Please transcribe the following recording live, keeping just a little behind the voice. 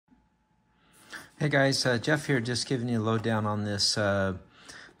Hey guys, Geoff here, just giving you a lowdown on this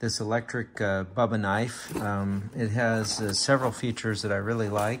this electric Bubba knife. It has several features that I really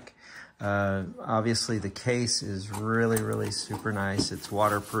like. Obviously the case is really super nice. It's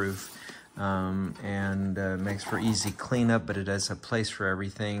waterproof and makes for easy cleanup, but it has a place for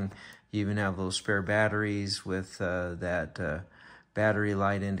everything. You even have little spare batteries with that battery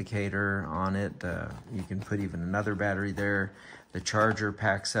light indicator on it. You can put even another battery there. The charger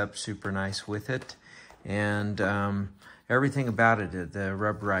packs up super nice with it, and everything about it, the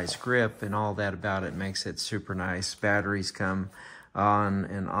rubberized grip and all that about it makes it super nice. Batteries come on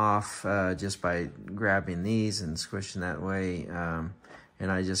and off just by grabbing these and squishing that way, and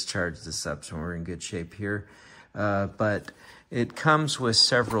I just charged this up, so we're in good shape here. But it comes with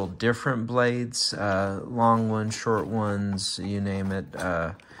several different blades, long ones, short ones, you name it,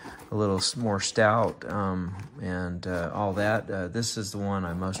 a little more stout, and all that. This is the one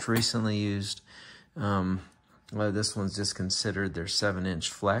I most recently used. This one's just considered their 7-inch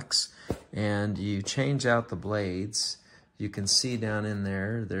flex, and you change out the blades. You can see down in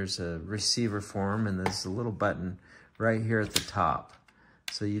there, there's a receiver for them, and there's a little button right here at the top.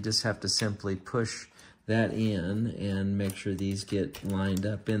 So you just have to simply push that in and make sure these get lined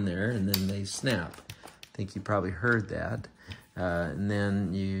up in there, and then they snap. I think you probably heard that. And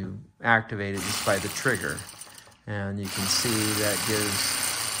then you activate it just by the trigger. And you can see that gives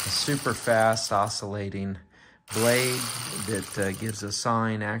a super fast oscillating blade that gives a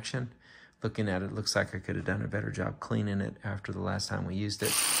sawing action. Looking at it, looks like I could have done a better job cleaning it after the last time we used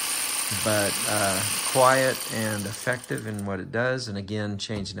it. But quiet and effective in what it does. And again,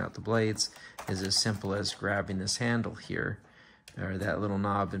 changing out the blades is as simple as grabbing this handle here, or that little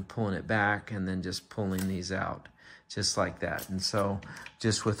knob, and pulling it back, and then just pulling these out, just like that. And so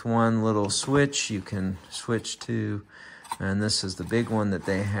just with one little switch, you can switch to, and this is the big one that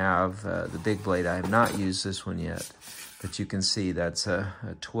they have, the big blade. I have not used this one yet, but you can see that's a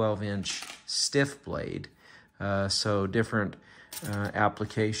 12-inch stiff blade. So different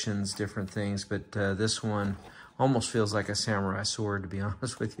applications, different things, but this one almost feels like a samurai sword, to be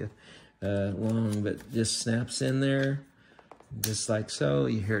honest with you. Long, but just snaps in there, just like so.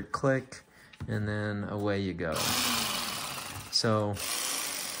 You hear it click, and then away you go. So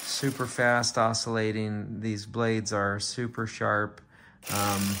super fast oscillating. These blades are super sharp,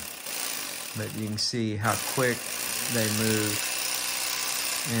 but you can see how quick they move.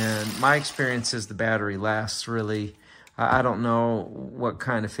 And my experience is the battery lasts really. I don't know what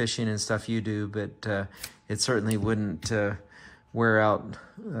kind of fishing and stuff you do, but it certainly wouldn't wear out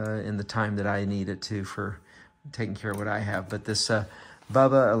in the time that I need it to for taking care of what I have. But this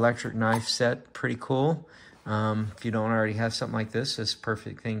Bubba Electric Knife Set, pretty cool. If you don't already have something like this, it's a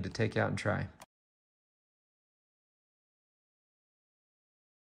perfect thing to take out and try.